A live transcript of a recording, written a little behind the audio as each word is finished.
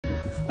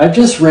I've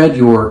just read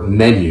your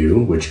menu,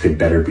 which could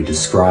better be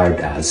described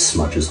as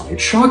smudges on a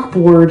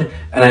chalkboard,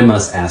 and I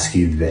must ask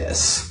you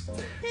this.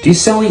 Do you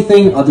sell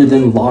anything other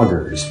than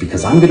lagers?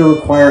 Because I'm going to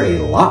require a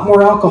lot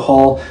more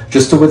alcohol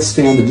just to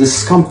withstand the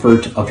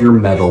discomfort of your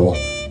metal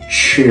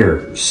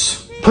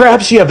chairs.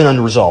 Perhaps you have an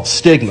unresolved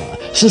stigma,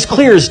 since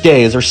Clear as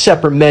Day is our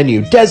separate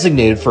menu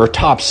designated for our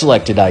top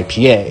selected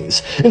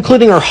IPAs,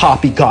 including our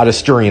Hoppy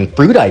Goddess Durian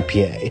Fruit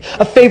IPA,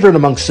 a favorite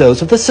amongst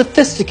those with a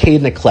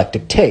sophisticated and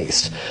eclectic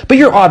taste. But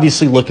you're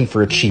obviously looking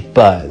for a cheap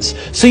buzz,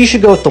 so you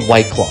should go with the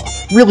White Claw,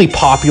 really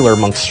popular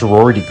amongst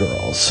sorority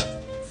girls.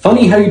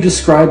 Funny how you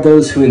describe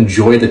those who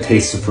enjoy the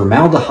taste of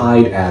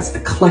formaldehyde as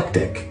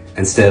eclectic,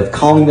 instead of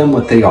calling them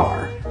what they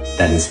are.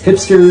 That is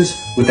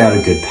hipsters without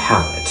a good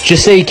palate.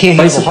 Just say you can't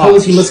handle hops. I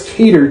suppose you must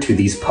cater to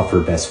these puffer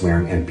vest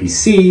wearing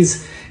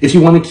NPCs if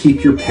you want to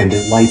keep your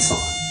pendant lights on.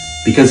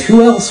 Because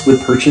who else would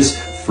purchase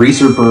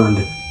freezer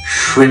burned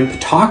shrimp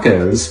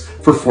tacos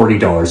for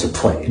 $40 a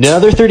plate? No,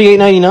 they're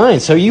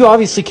 $38.99, so you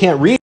obviously can't read.